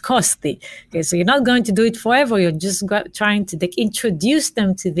 It's costly. Okay, so you're not going to do it forever. You're just trying to introduce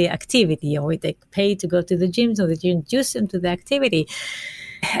them to the activity, or they pay to go to the gym, so that you introduce them to the activity.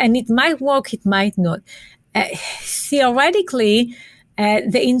 And it might work, it might not. Theoretically,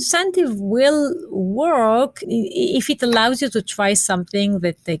 the incentive will work if it allows you to try something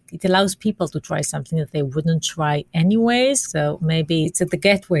it allows people to try something that they wouldn't try anyways. So maybe it's the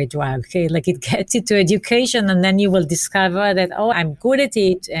gateway drug, okay? Like it gets you to education, and then you will discover that, I'm good at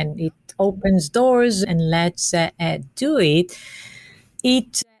it, and it opens doors, and let's do it.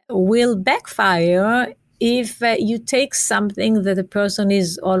 It will backfire if you take something that a person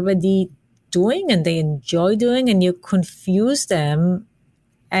is already doing and they enjoy doing, and you confuse them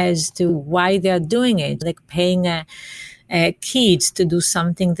as to why they're doing it, like paying kids to do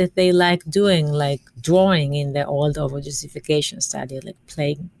something that they like doing, like drawing in the old overjustification study, like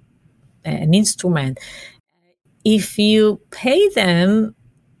playing an instrument. If you pay them,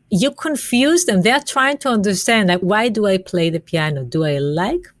 you confuse them. They're trying to understand, like, why do I play the piano? Do I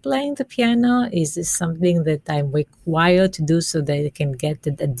like playing the piano? Is this something that I'm required to do so that I can get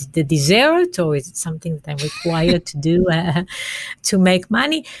the dessert? Or is it something that I'm required to do to make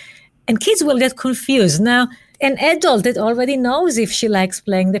money? And kids will get confused. Now, an adult that already knows if she likes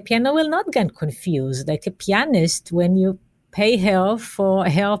playing the piano will not get confused. Like a pianist, when you pay her for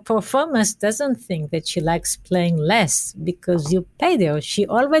her performance, doesn't think that she likes playing less because you paid her. She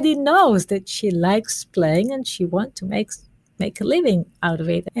already knows that she likes playing and she wants to make a living out of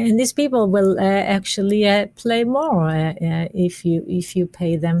it. And these people will actually play more if you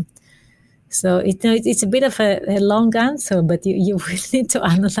pay them. So it's a bit of a long answer, but you really need to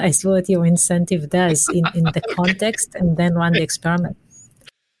analyze what your incentive does in the context and then run the experiment.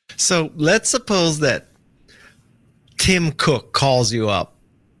 So let's suppose that Tim Cook calls you up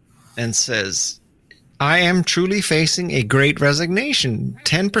and says, I am truly facing a great resignation.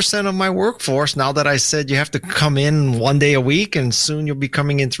 10% of my workforce, now that I said you have to come in 1 day a week and soon you'll be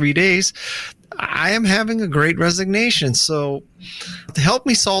coming in 3 days, I am having a great resignation. So to help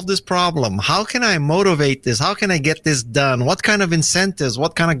me solve this problem, how can I motivate this? How can I get this done? What kind of incentives?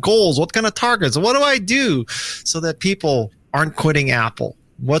 What kind of goals? What kind of targets? What do I do so that people aren't quitting Apple?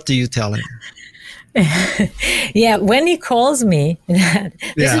 What do you tell him? Yeah, when he calls me,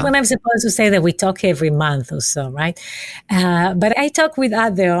 this is when I'm supposed to say that we talk every month or so, right? But I talk with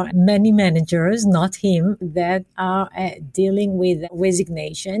many managers, not him, that are dealing with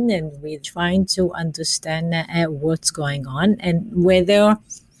resignation and with trying to understand what's going on and whether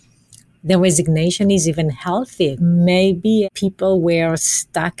the resignation is even healthy. Maybe people were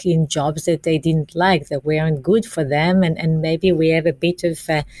stuck in jobs that they didn't like, that weren't good for them. And maybe we have a bit of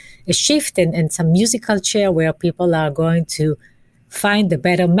a shift and some musical chair where people are going to find a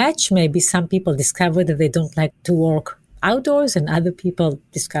better match. Maybe some people discover that they don't like to work outdoors and other people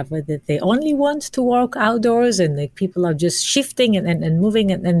discover that they only want to work outdoors, and like people are just shifting and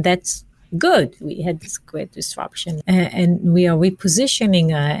moving, and that's good. We had this great disruption and we are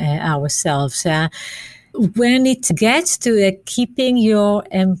repositioning ourselves. When it gets to keeping your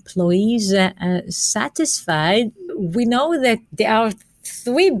employees satisfied, we know that there are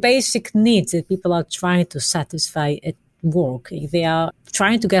 3 basic needs that people are trying to satisfy at work. They are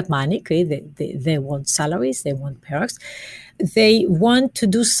trying to get money. Okay? They want salaries. They want perks. They want to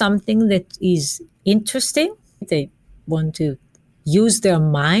do something that is interesting. They want to use their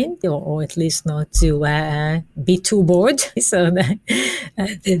mind, or at least not to be too bored. So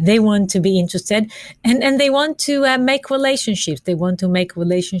they want to be interested, and they want to make relationships. They want to make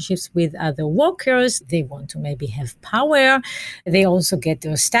relationships with other workers. They want to maybe have power. They also get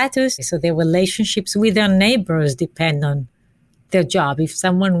their status. So their relationships with their neighbors depend on their job. If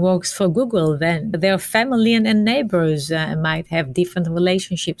someone works for Google, then their family and neighbors might have different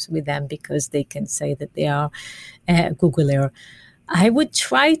relationships with them because they can say that they are Googler. I would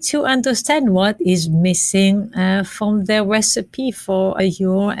try to understand what is missing from the recipe for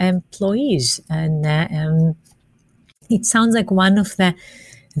your employees. And it sounds like one of the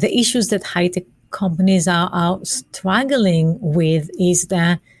issues that high-tech companies are struggling with is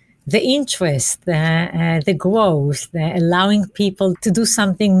the interest, the growth, allowing people to do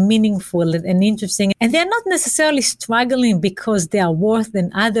something meaningful and interesting. And they're not necessarily struggling because they are worse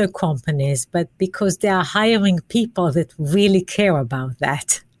than other companies, but because they are hiring people that really care about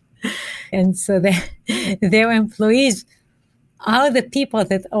that. And so their employees are the people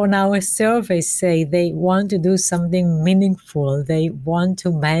that on our survey say they want to do something meaningful. They want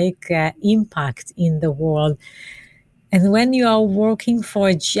to make impact in the world. And when you are working for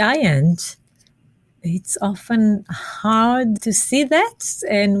a giant, it's often hard to see that.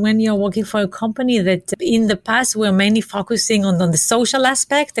 And when you're working for a company that in the past were mainly focusing on the social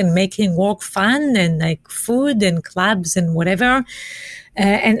aspect and making work fun and like food and clubs and whatever,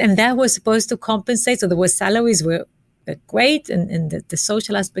 and that was supposed to compensate. So the salaries were great and the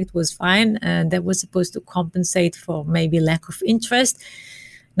social aspect was fine. And that was supposed to compensate for maybe lack of interest.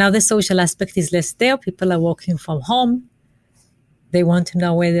 Now the social aspect is less there. People are working from home. They want to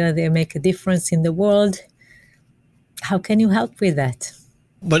know whether they make a difference in the world. How can you help with that?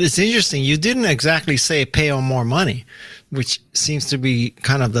 But it's interesting. You didn't exactly say pay them more money, which seems to be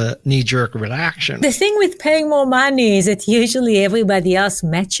kind of the knee-jerk reaction. The thing with paying more money is that usually everybody else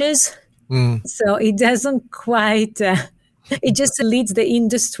matches. So it doesn't quite... it just leads the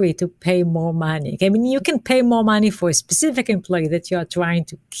industry to pay more money. I mean, you can pay more money for a specific employee that you're trying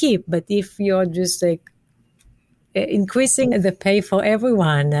to keep, but if you're just like increasing the pay for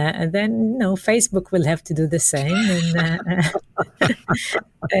everyone, then Facebook will have to do the same,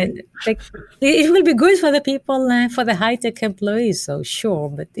 and it will be good for the people, for the high-tech employees. So sure,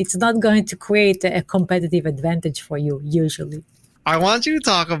 but it's not going to create a competitive advantage for you usually. I want you to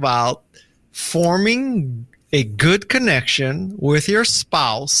talk about forming a good connection with your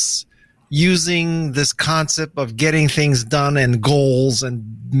spouse using this concept of getting things done and goals and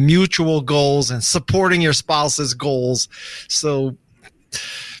mutual goals and supporting your spouse's goals. So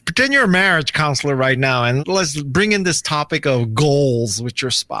pretend you're a marriage counselor right now and let's bring in this topic of goals with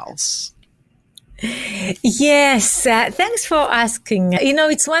your spouse. Yes, thanks for asking.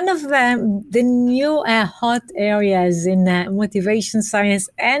 It's one of the new hot areas in motivation science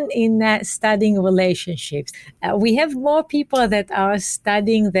and in studying relationships. We have more people that are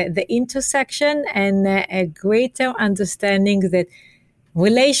studying the intersection and a greater understanding that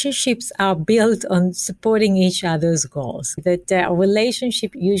relationships are built on supporting each other's goals. That a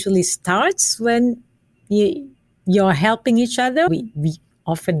relationship usually starts when you're helping each other. We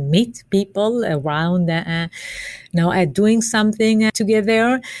often meet people around, doing something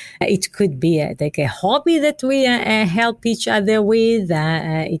together. It could be like a hobby that we help each other with.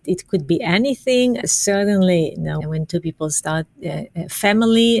 It could be anything. Certainly, when two people start a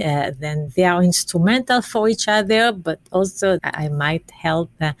family, then they are instrumental for each other. But also, I might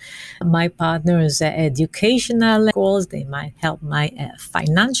help my partner's educational goals. They might help my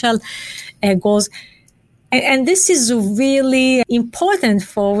financial goals. And this is really important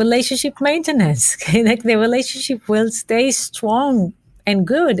for relationship maintenance. Like the relationship will stay strong and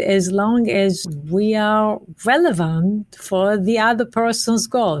good as long as we are relevant for the other person's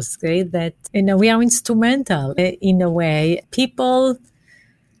goals. Okay? That, we are instrumental in a way. People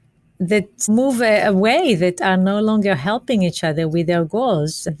that move away, that are no longer helping each other with their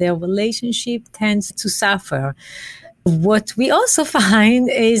goals, their relationship tends to suffer. What we also find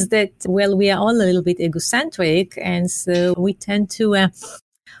is that, we are all a little bit egocentric, and so we tend to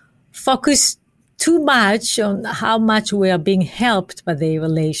focus too much on how much we are being helped by the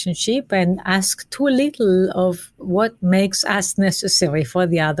relationship and ask too little of what makes us necessary for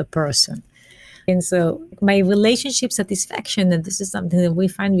the other person. And so my relationship satisfaction, and this is something that we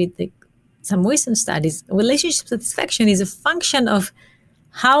find with some recent studies, relationship satisfaction is a function of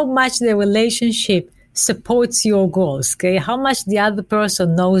how much the relationship supports your goals, okay? How much the other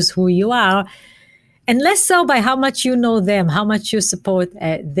person knows who you are, and less so by how much you know them, how much you support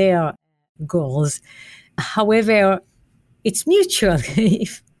their goals. However, it's mutual.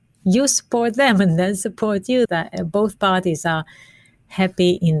 If you support them and they support you, that both parties are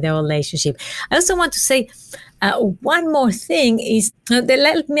happy in their relationship. I also want to say one more thing is,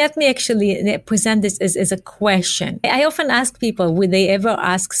 let me actually present this as a question. I often ask people, would they ever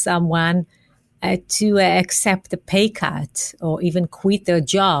ask someone to accept a pay cut or even quit their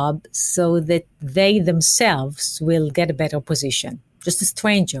job so that they themselves will get a better position? Just a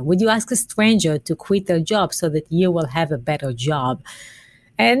stranger. Would you ask a stranger to quit their job so that you will have a better job?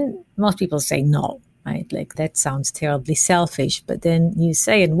 And most people say no, right? Like, that sounds terribly selfish. But then you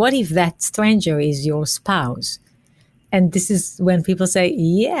say, and what if that stranger is your spouse? And this is when people say,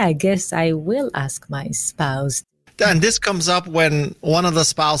 yeah, I guess I will ask my spouse. And this comes up when one of the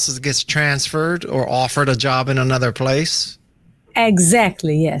spouses gets transferred or offered a job in another place?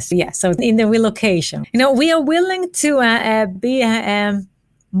 Exactly, yes. So in the relocation, we are willing to be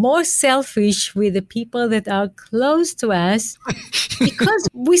more selfish with the people that are close to us because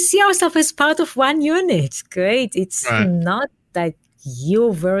we see ourselves as part of one unit, great? It's right. Not that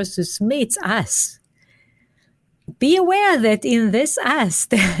you versus me, it's us. be aware that in this us,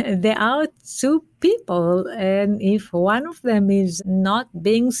 there are two people, and if one of them is not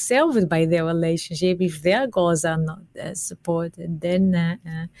being served by their relationship, if their goals are not supported, then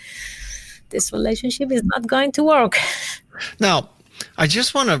this relationship is not going to work. Now, I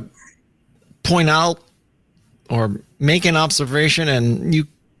just want to point out or make an observation, and you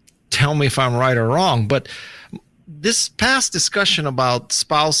tell me if I'm right or wrong, but this past discussion about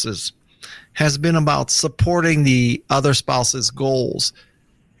spouses has been about supporting the other spouse's goals.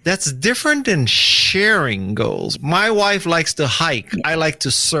 That's different than sharing goals. My wife likes to hike. I like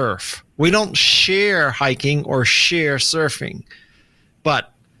to surf. We don't share hiking or share surfing,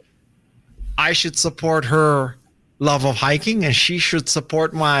 but I should support her love of hiking and she should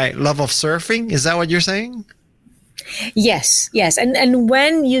support my love of surfing. Is that what you're saying? Yes. And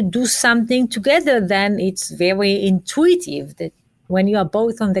when you do something together, then it's very intuitive that when you are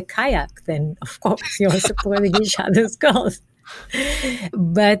both on the kayak, then of course you're supporting each other's goals.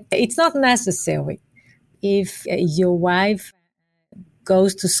 But it's not necessary. If your wife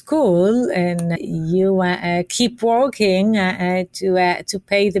goes to school and you keep working to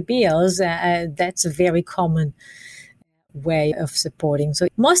pay the bills, that's a very common way of supporting. So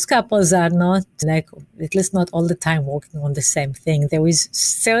most couples are not, like, at least not all the time, working on the same thing. There is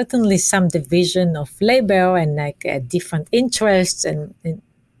certainly some division of labor and different interests, and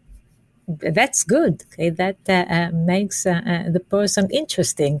that's good. Okay, that makes the person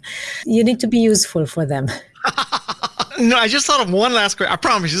interesting. You need to be useful for them. No, I just thought of one last question. I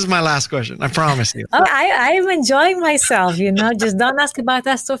promise, this is my last question. I promise you. Oh, I'm enjoying myself, just don't ask about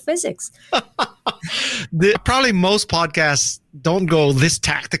astrophysics. Probably most podcasts don't go this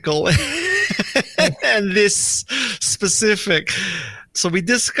tactical and this specific. So we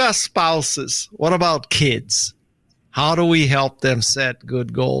discuss spouses. What about kids? How do we help them set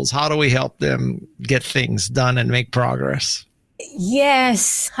good goals? How do we help them get things done and make progress?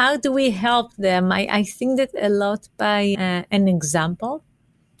 Yes. How do we help them? I think that a lot by an example,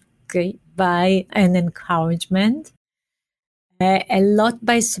 okay, by an encouragement, a lot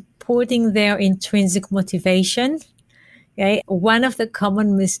by supporting their intrinsic motivation. Okay? One of the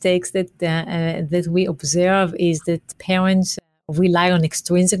common mistakes that we observe is that parents rely on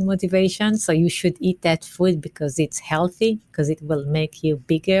extrinsic motivation. So you should eat that food because it's healthy, because it will make you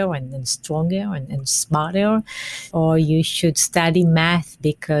bigger and stronger and smarter. Or you should study math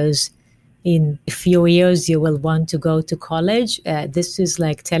because in a few years you will want to go to college. This is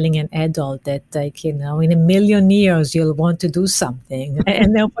like telling an adult that, in a million years you'll want to do something,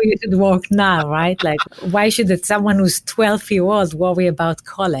 and therefore you should work now, right? Like, why should someone who's 12-year-old worry about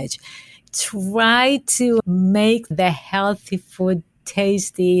college? Try to make the healthy food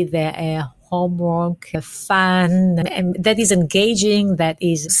tasty, the homework fun, and that is engaging. That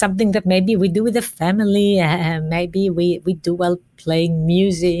is something that maybe we do with the family. Maybe we do well playing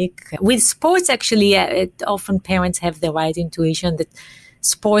music. With sports, actually, often parents have the right intuition that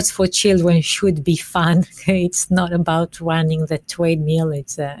sports for children should be fun. It's not about running the treadmill.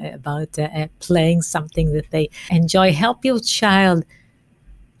 It's about playing something that they enjoy. Help your child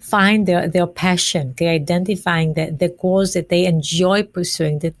find their passion, okay? Identifying the goals that they enjoy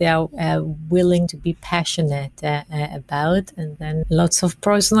pursuing, that they are willing to be passionate about, and then lots of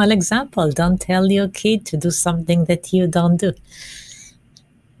personal example. Don't tell your kid to do something that you don't do.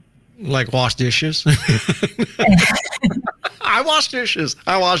 Like wash dishes? I wash dishes.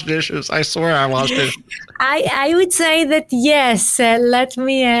 I swear I wash dishes. I would say that yes. Let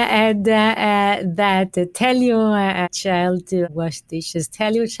me add that. Tell your child to wash dishes.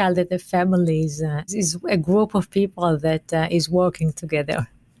 Tell your child that the family is a group of people that is working together.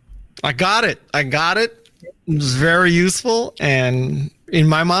 I got it. It was very useful. And in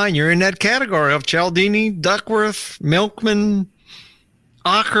my mind, you're in that category of Cialdini, Duckworth, Milkman,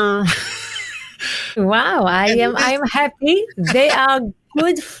 Acker. Wow, I'm happy. They are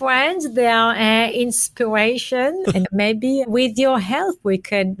good friends. They are inspiration. And maybe with your help, we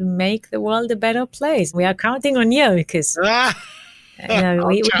can make the world a better place. We are counting on you because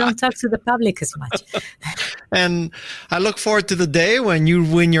we don't talk to the public as much. And I look forward to the day when you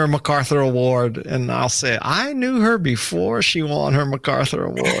win your MacArthur Award. And I'll say, I knew her before she won her MacArthur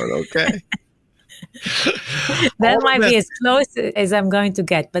Award, okay? That might be as close as I'm going to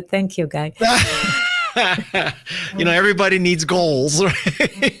get, but thank you, Guy. Everybody needs goals,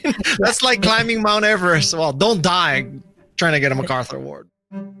 right? That's like climbing Mount Everest. Well, don't die trying to get a MacArthur Award.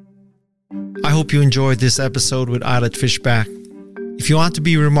 I hope you enjoyed this episode with Eilert Fishbach. If you want to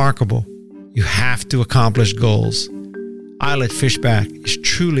be remarkable, you have to accomplish goals. Eilert Fishbach is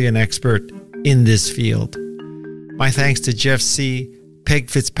truly an expert in this field. My thanks to Jeff C., Peg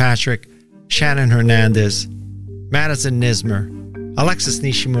Fitzpatrick, Shannon Hernandez, Madison Nismer, Alexis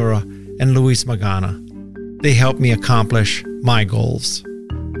Nishimura, and Luis Magana. They help me accomplish my goals.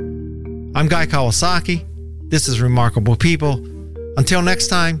 I'm Guy Kawasaki. This is Remarkable People. Until next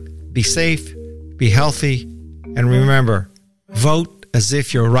time, be safe, be healthy, and remember, vote as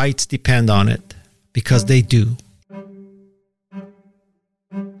if your rights depend on it, because they do.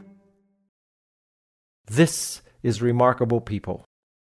 This is Remarkable People.